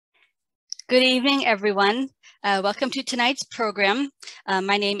Good evening, everyone. Welcome to tonight's program.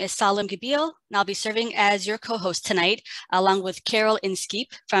 My name is Salim Gabil, and I'll be serving as your co-host tonight, along with Carol Inskeep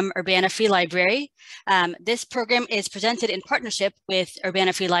from Urbana Free Library. This program is presented in partnership with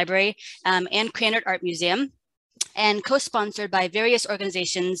Urbana Free Library and Cranard Art Museum, and co-sponsored by various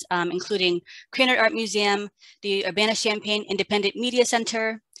organizations, including Cranard Art Museum, the Urbana-Champaign Independent Media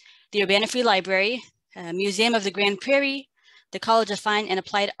Center, the Urbana Free Library, Museum of the Grand Prairie, the College of Fine and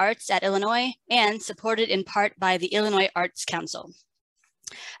Applied Arts at Illinois, and supported in part by the Illinois Arts Council.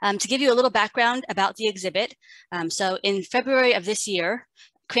 To give you a little background about the exhibit, so in February of this year,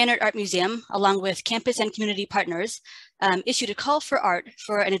 Cranard Art Museum, along with campus and community partners, issued a call for art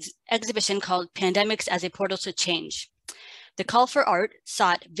for an exhibition called Pandemics as a Portal to Change. The call for art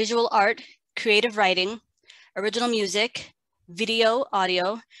sought visual art, creative writing, original music, video,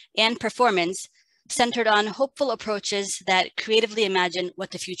 audio, and performance centered on hopeful approaches that creatively imagine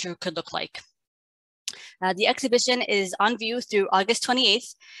what the future could look like. The exhibition is on view through August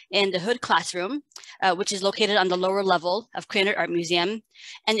 28th in the Hood Classroom, which is located on the lower level of Cranard Art Museum,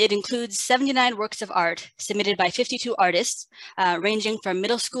 and it includes 79 works of art submitted by 52 artists, ranging from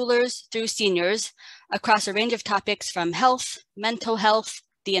middle schoolers through seniors, across a range of topics from health, mental health,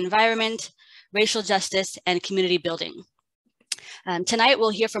 the environment, racial justice, and community building. Tonight, we'll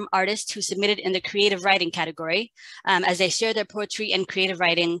hear from artists who submitted in the creative writing category as they share their poetry and creative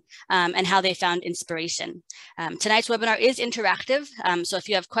writing and how they found inspiration. Tonight's webinar is interactive, so if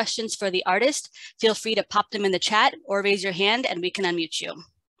you have questions for the artist, feel free to pop them in the chat or raise your hand and we can unmute you.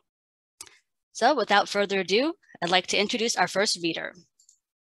 So without further ado, I'd like to introduce our first reader.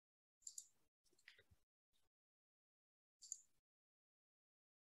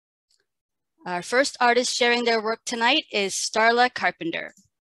 Our first artist sharing their work tonight is Starla Carpenter.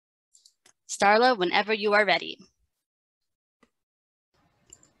 Starla, whenever you are ready.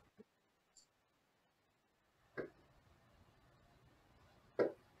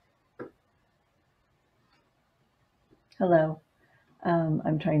 Hello.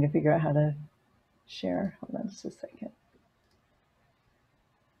 I'm trying to figure out how to share. Hold on just a second.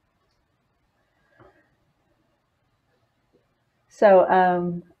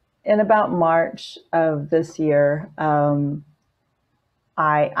 So, in about March of this year, I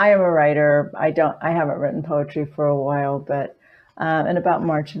am a writer. I haven't written poetry for a while, but in about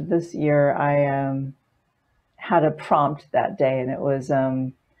March of this year, I had a prompt that day, and it was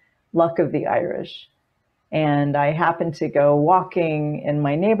Luck of the Irish. And I happened to go walking in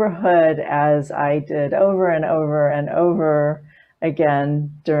my neighborhood, as I did over and over and over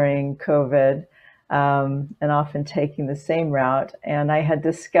again during COVID. And often taking the same route. And I had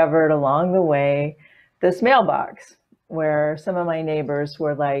discovered along the way this mailbox where some of my neighbors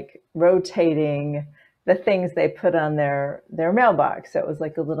were like rotating the things they put on their mailbox. So it was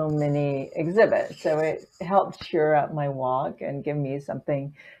like a little mini exhibit. So it helped cheer up my walk and give me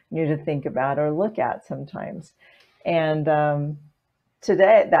something new to think about or look at sometimes. And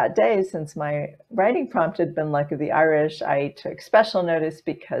that day, since my writing prompt had been Luck of the Irish, I took special notice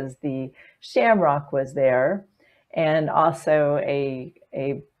because the shamrock was there, and also a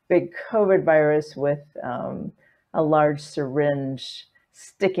big COVID virus with a large syringe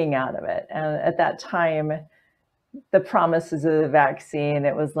sticking out of it. And at that time, the promises of the vaccine,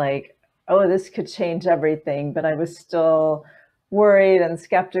 it was like, oh, this could change everything, but I was still worried and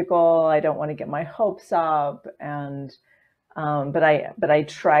skeptical. I don't want to get my hopes up, and but I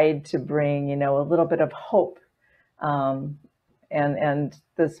tried to bring, a little bit of hope, and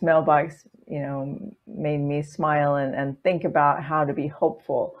this mailbox, made me smile and think about how to be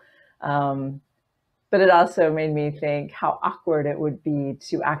hopeful. But it also made me think how awkward it would be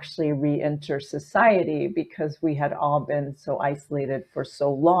to actually re-enter society, because we had all been so isolated for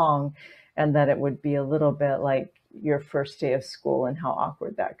so long, and that it would be a little bit like your first day of school and how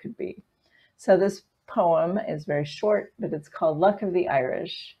awkward that could be. So this poem is very short, but it's called Luck of the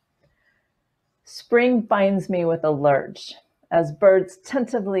Irish. Spring finds me with a lurch, as birds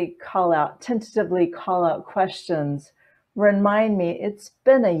tentatively call out questions, remind me it's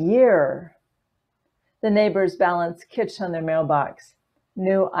been a year. The neighbors balance kitsch on their mailbox,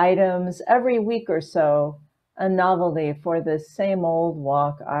 new items every week or so, a novelty for this same old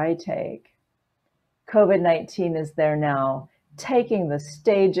walk I take. COVID-19 is there now, taking the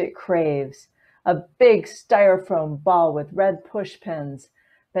stage it craves, a big styrofoam ball with red push pins,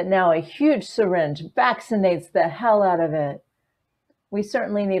 but now a huge syringe vaccinates the hell out of it. We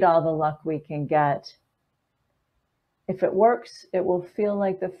certainly need all the luck we can get. If it works, it will feel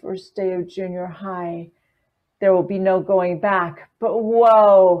like the first day of junior high. There will be no going back, but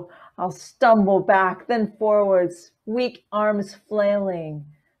whoa, I'll stumble back, then forwards, weak arms flailing.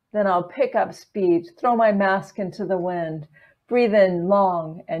 Then I'll pick up speed, throw my mask into the wind, breathe in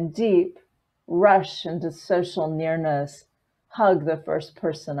long and deep, rush into social nearness, hug the first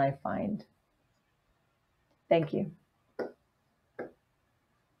person I find. Thank you.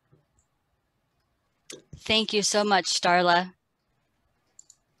 Thank you so much, Starla.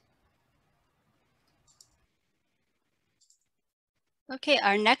 Okay,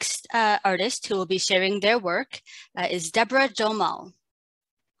 our next artist who will be sharing their work is Debra Domal.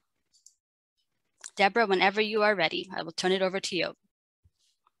 Debra, whenever you are ready, I will turn it over to you.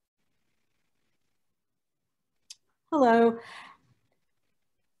 Hello.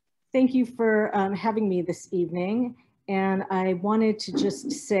 Thank you for having me this evening. And I wanted to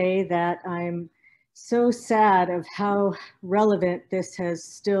just say that I'm so sad of how relevant this has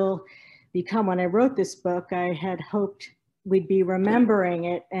still become. When I wrote this book, I had hoped we'd be remembering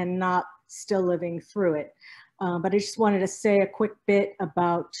it and not still living through it. But I just wanted to say a quick bit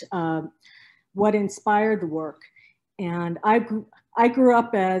about what inspired the work. And I grew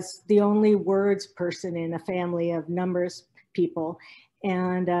up as the only words person in a family of numbers people.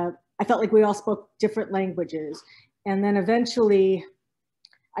 And I felt like we all spoke different languages. And then eventually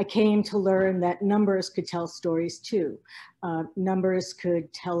I came to learn that numbers could tell stories too. Numbers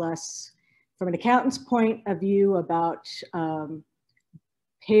could tell us from an accountant's point of view about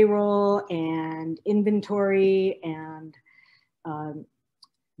payroll and inventory and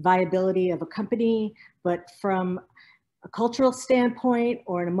viability of a company, but from a cultural standpoint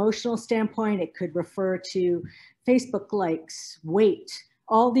or an emotional standpoint, it could refer to Facebook likes, weight,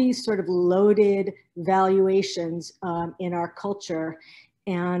 all these sort of loaded valuations in our culture.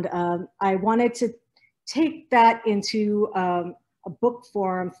 And I wanted to take that into a book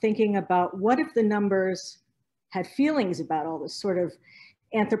form, thinking about what if the numbers had feelings about all this, sort of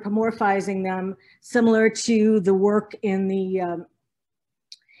anthropomorphizing them, similar to the work in the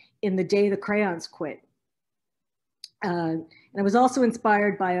Day the Crayons Quit. And I was also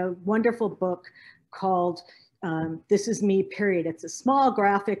inspired by a wonderful book called This Is Me, Period. It's a small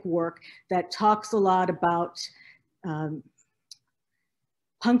graphic work that talks a lot about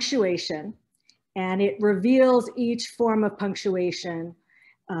punctuation, and it reveals each form of punctuation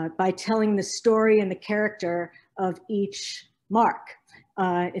by telling the story and the character of each mark.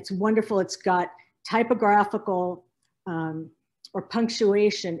 It's wonderful. It's got typographical or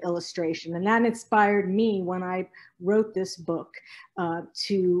punctuation illustration. And that inspired me when I wrote this book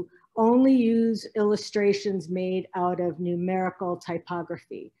to only use illustrations made out of numerical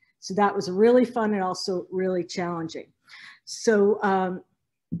typography. So that was really fun and also really challenging. So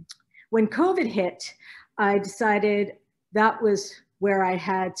when COVID hit, I decided that was where I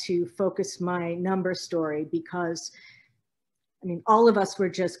had to focus my number story, because I mean, all of us were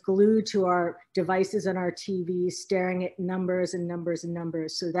just glued to our devices and our TVs, staring at numbers and numbers and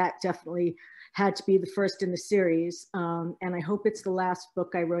numbers. So that definitely had to be the first in the series. And I hope it's the last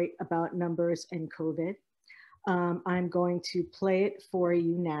book I write about numbers and COVID. I'm going to play it for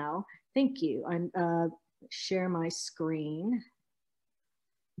you now. Thank you. I'm share my screen.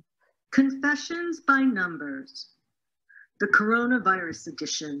 Confessions by Numbers, the Coronavirus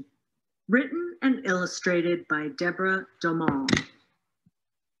Edition. Written and illustrated by Debra Domal.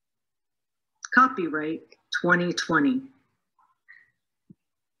 Copyright 2020.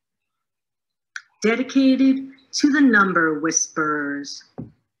 Dedicated to the number whisperers.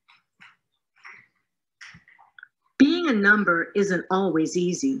 Being a number isn't always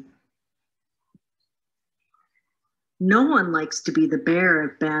easy. No one likes to be the bearer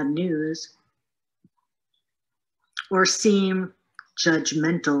of bad news or seem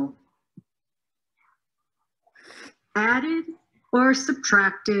judgmental. Added or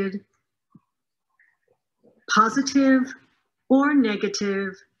subtracted, positive or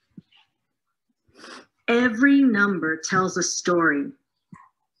negative, every number tells a story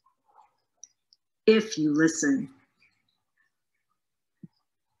if you listen.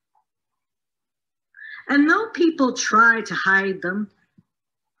 And though people try to hide them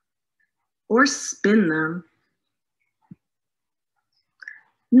or spin them,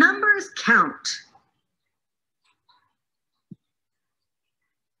 numbers count.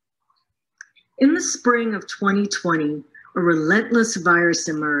 In the spring of 2020, a relentless virus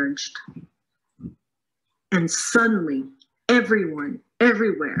emerged. And suddenly, everyone,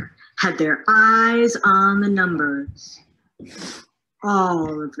 everywhere, had their eyes on the numbers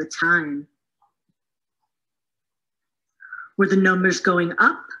all of the time. Were the numbers going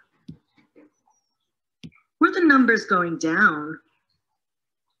up? Were the numbers going down?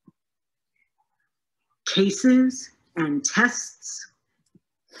 Cases and tests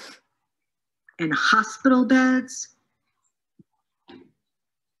and hospital beds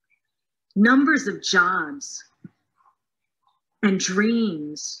numbers of jobs and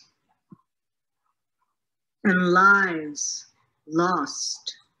dreams and lives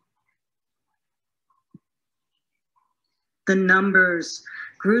lost. The numbers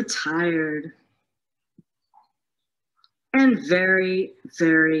grew tired and very,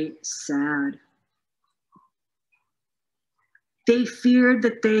 very sad. They feared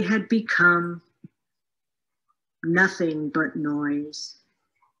that they had become nothing but noise,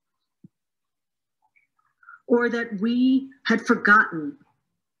 or that we had forgotten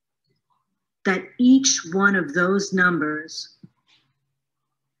that each one of those numbers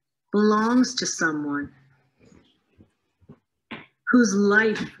belongs to someone whose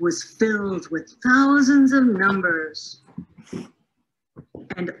life was filled with thousands of numbers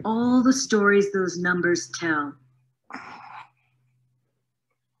and all the stories those numbers tell.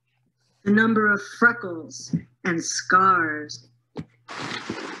 The number of freckles and scars,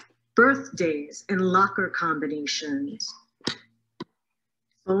 birthdays and locker combinations,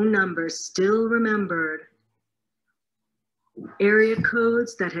 phone numbers still remembered, area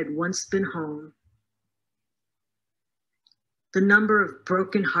codes that had once been home, the number of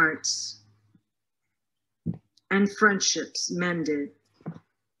broken hearts and friendships mended,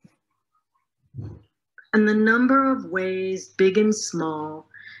 and the number of ways, big and small,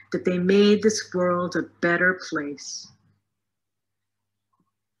 that they made this world a better place.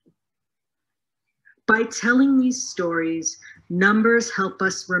 By telling these stories, numbers help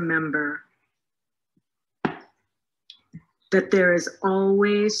us remember that there is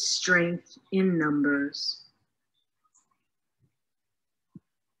always strength in numbers.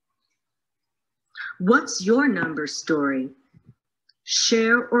 What's your number story?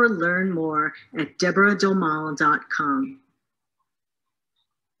 Share or learn more at debradomal.com.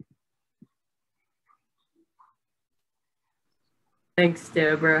 Thanks,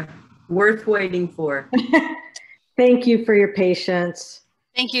 Deborah. Worth waiting for. Thank you for your patience.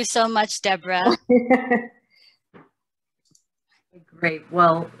 Thank you so much, Deborah. Great.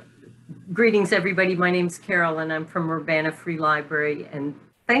 Well, greetings, everybody. My name's Carol, and I'm from Urbana Free Library. And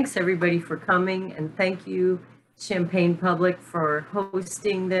thanks, everybody, for coming. And thank you, Champaign Public, for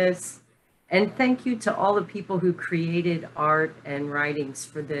hosting this. And thank you to all the people who created art and writings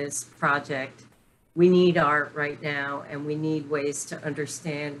for this project. We need art right now, and we need ways to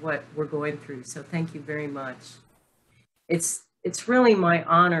understand what we're going through. So thank you very much. It's really my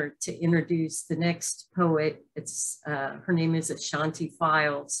honor to introduce the next poet. Her name is Ashanti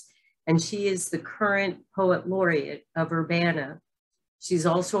Files, and she is the current poet laureate of Urbana. She's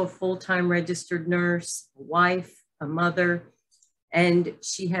also a full-time registered nurse, a wife, a mother, and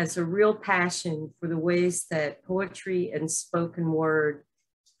she has a real passion for the ways that poetry and spoken word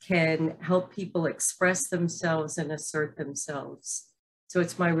can help people express themselves and assert themselves. So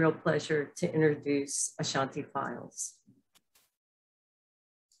it's my real pleasure to introduce Ashanti Files.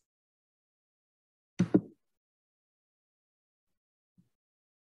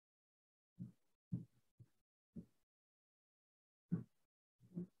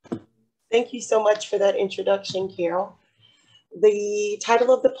 Thank you so much for that introduction, Carol. The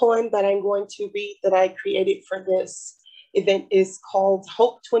title of the poem that I'm going to read that I created for this event is called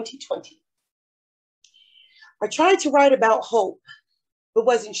Hope 2020. I tried to write about hope, but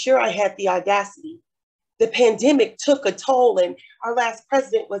wasn't sure I had the audacity. The pandemic took a toll, and our last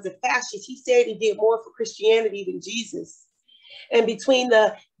president was a fascist. He said he did more for Christianity than Jesus. And between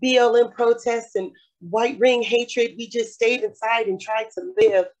the BLM protests and white ring hatred, we just stayed inside and tried to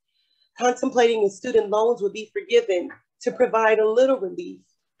live, contemplating if student loans would be forgiven to provide a little relief.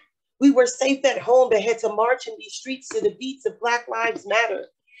 We were safe at home but had to march in these streets to the beats of Black Lives Matter.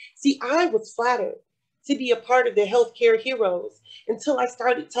 See, I was flattered to be a part of the healthcare heroes until I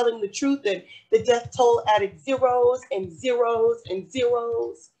started telling the truth, and the death toll added zeros and zeros and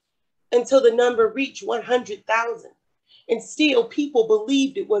zeros until the number reached 100,000. And still people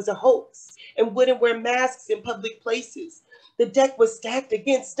believed it was a hoax and wouldn't wear masks in public places. The deck was stacked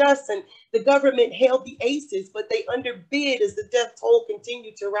against us, and the government held the aces, but they underbid as the death toll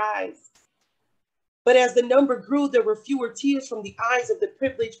continued to rise. But as the number grew, there were fewer tears from the eyes of the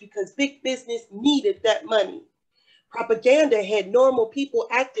privileged because big business needed that money. Propaganda had normal people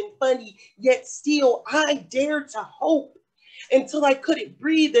acting funny, yet still I dared to hope until I couldn't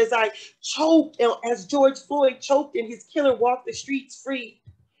breathe as I choked, as George Floyd choked and his killer walked the streets free.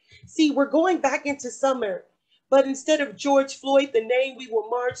 See, we're going back into summer. But instead of George Floyd, the name we will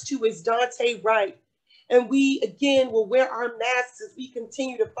march to is Dante Wright. And we, again, will wear our masks as we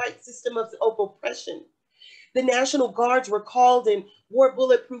continue to fight systems of oppression. The National Guards were called and wore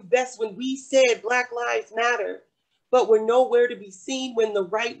bulletproof vests when we said Black Lives Matter. but were nowhere to be seen when the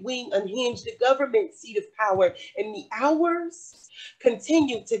right wing unhinged the government seat of power, and the hours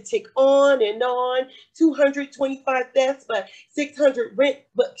continued to tick on and on. 225 deaths, but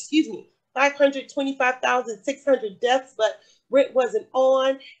 525,600 deaths, but rent wasn't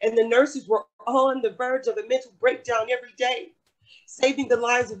on, and the nurses were on the verge of a mental breakdown every day, saving the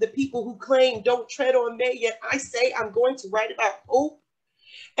lives of the people who claim don't tread on me. Yet I say I'm going to write about hope.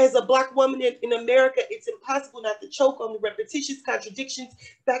 As a Black woman in America, it's impossible not to choke on the repetitious contradictions,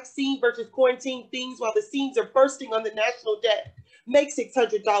 vaccine versus quarantine things, while the seams are bursting on the national debt. Make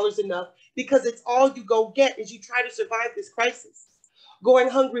 $600 enough, because it's all you go get as you try to survive this crisis. Going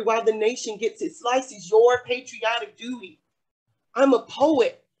hungry while the nation gets its slice is your patriotic duty. I'm a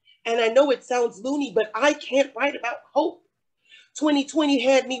poet, and I know it sounds loony, but I can't write about hope. 2020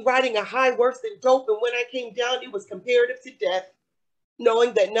 had me writing a high worse than dope, and when I came down, it was comparative to death,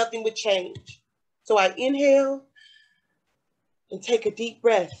 knowing that nothing would change. So I inhale and take a deep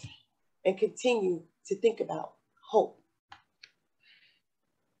breath and continue to think about hope.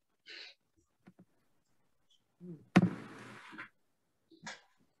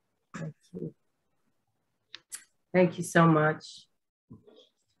 Thank you. Thank you so much.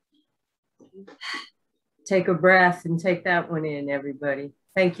 Take a breath and take that one in, everybody.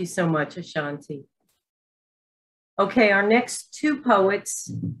 Thank you so much, Ashanti. Okay, our next two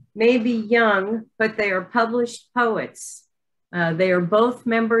poets may be young, but they are published poets. They are both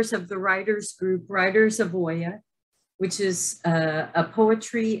members of the writers group, Writers of Oya, which is a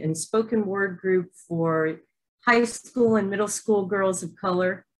poetry and spoken word group for high school and middle school girls of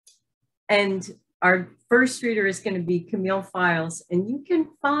color. And our first reader is going to be Camille Files, and you can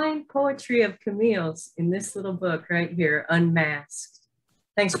find poetry of Camille's in this little book right here, Unmasked.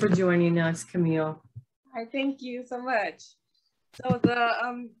 Thanks for joining us, Camille. Hi, thank you so much. So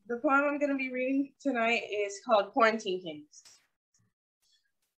the poem I'm going to be reading tonight is called Quarantine Kings.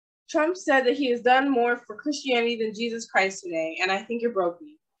 Trump said that he has done more for Christianity than Jesus Christ today, and I think it broke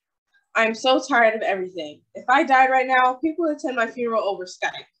me. I'm so tired of everything. If I died right now, people would attend my funeral over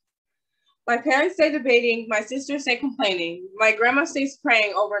Skype. My parents stay debating, my sisters stay complaining, my grandma stays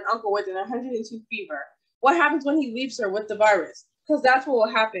praying over an uncle with an 102 fever. What happens when he leaves her with the virus? Because that's what will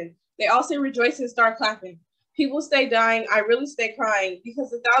happen. They all say rejoice and start clapping. People stay dying, I really stay crying,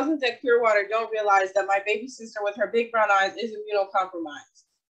 because the thousands at Clearwater don't realize that my baby sister with her big brown eyes is immunocompromised.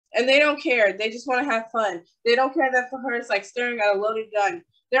 And they don't care, they just want to have fun. They don't care that for her it's like staring at a loaded gun.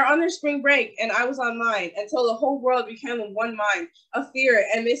 They're on their spring break and I was on mine until the whole world became in one mind of fear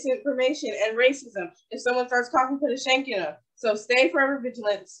and misinformation and racism. If someone starts coughing, put a shank in them. So stay forever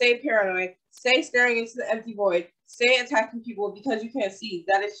vigilant, stay paranoid, stay staring into the empty void, stay attacking people because you can't see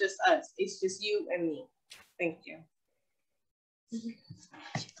that it's just us. It's just you and me. Thank you.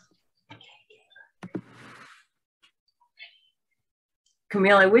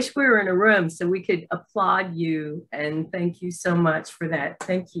 Camille, I wish we were in a room so we could applaud you, and thank you so much for that.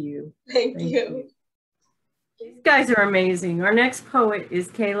 Thank you. Thank you. These guys are amazing. Our next poet is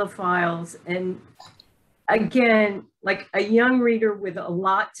Kayla Files, and again, like a young reader with a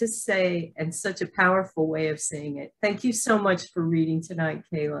lot to say and such a powerful way of saying it. Thank you so much for reading tonight,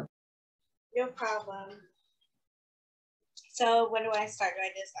 Kayla. No problem. So when do I start? Do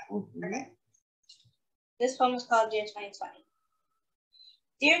I just start? Okay. This poem is called Dear 2020.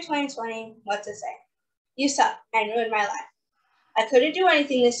 Dear 2020, what to say? You suck and ruined my life. I couldn't do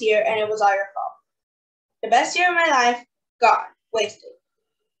anything this year and it was all your fault. The best year of my life, gone, wasted.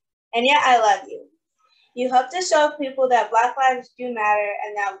 And yet I love you. You helped to show people that Black lives do matter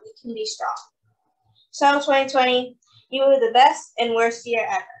and that we can be strong. So 2020, you were the best and worst year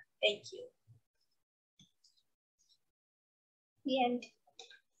ever. Thank you. The end.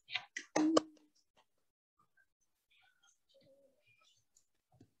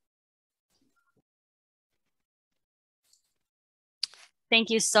 Thank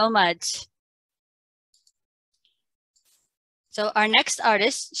you so much. So our next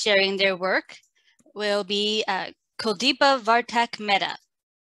artist sharing their work will be Kuldeepa Vartak-Mehta.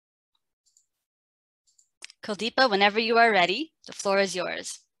 Kuldeepa, whenever you are ready, the floor is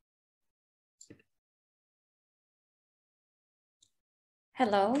yours.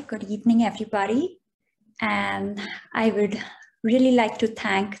 Hello, good evening, everybody. And I would really like to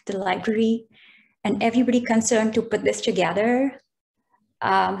thank the library and everybody concerned to put this together.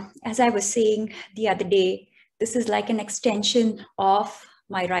 As I was saying the other day, this is like an extension of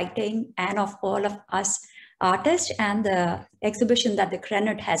my writing and of all of us artists and the exhibition that the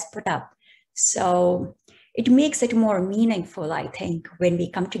Granite has put up. So it makes it more meaningful, I think, when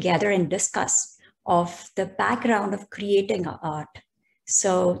we come together and discuss of the background of creating art.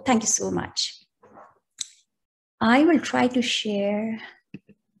 So thank you so much. I will try to share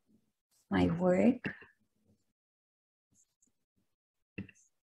my work.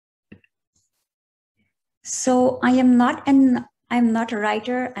 So I'm not a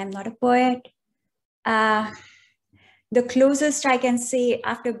writer, I'm not a poet. The closest I can say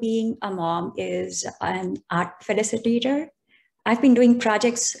after being a mom is an art facilitator. I've been doing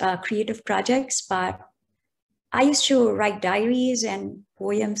projects, creative projects, but I used to write diaries and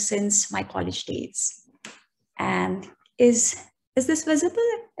poems since my college days. And is this visible?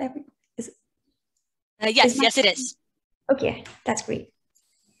 Yes, it is. Okay, that's great.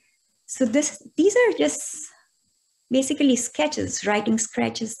 So these are just basically sketches, writing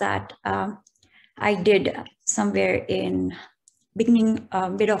sketches that I did somewhere in beginning,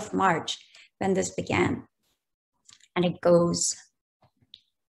 mid of March when this began. And it goes,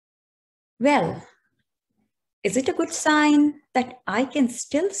 well, is it a good sign that I can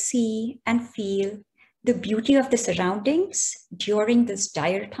still see and feel the beauty of the surroundings during these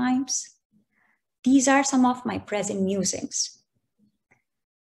dire times? These are some of my present musings.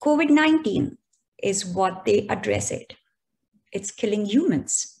 COVID-19 is what they address it. It's killing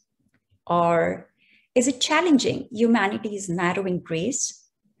humans. Or is it challenging humanity's narrowing grace?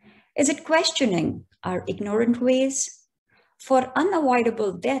 Is it questioning our ignorant ways? For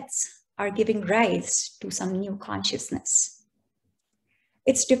unavoidable deaths are giving rise to some new consciousness.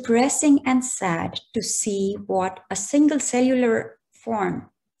 It's depressing and sad to see what a single cellular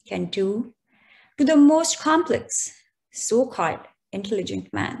form can do to the most complex, so-called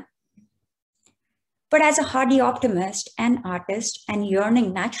intelligent man. But as a hardy optimist and artist and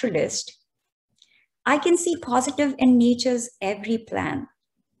yearning naturalist, I can see positive in nature's every plan.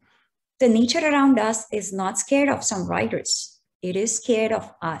 The nature around us is not scared of some writers. It is scared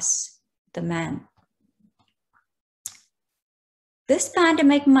of us, the man. This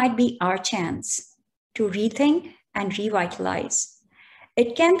pandemic might be our chance to rethink and revitalize.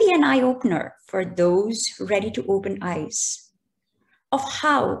 It can be an eye-opener for those ready to open eyes of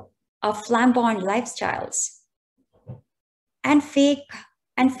how our flamboyant lifestyles and fake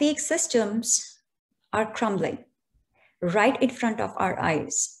systems are crumbling right in front of our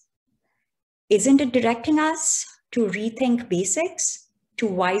eyes. Isn't it directing us to rethink basics, to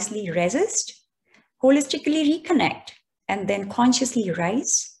wisely resist, holistically reconnect, and then consciously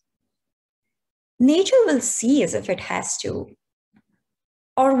rise? Nature will see as if it has to,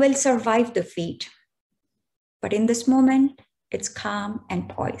 or will survive the fate. But in this moment, it's calm and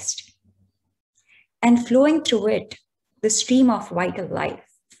poised. And flowing through it, the stream of vital life.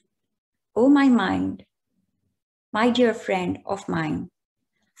 Oh, my mind, my dear friend of mine,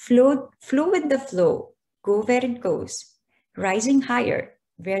 flow with the flow, go where it goes, rising higher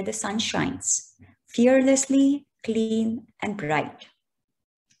where the sun shines, fearlessly, clean, and bright.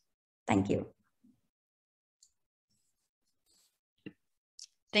 Thank you.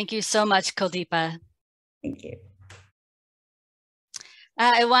 Thank you so much, Kuldeepa. Thank you.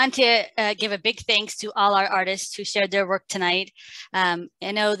 I want to give a big thanks to all our artists who shared their work tonight. I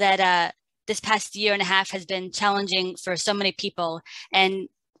know that this past year and a half has been challenging for so many people, and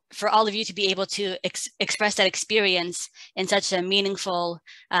for all of you to be able to express that experience in such a meaningful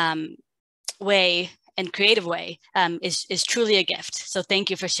way and creative way is truly a gift. So thank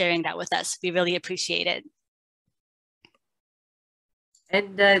you for sharing that with us. We really appreciate it.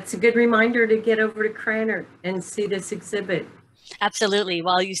 And it's a good reminder to get over to Cranard and see this exhibit. Absolutely,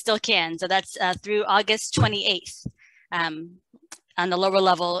 while you still can. So that's through August 28th on the lower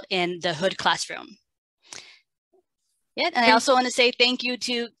level in the Hood classroom. Yeah, and I also want to say thank you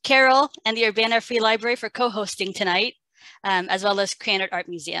to Carol and the Urbana Free Library for co-hosting tonight, as well as Cranard Art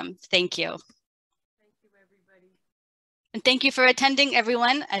Museum. Thank you. Thank you, everybody. And thank you for attending,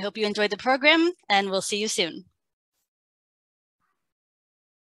 everyone. I hope you enjoyed the program, and we'll see you soon.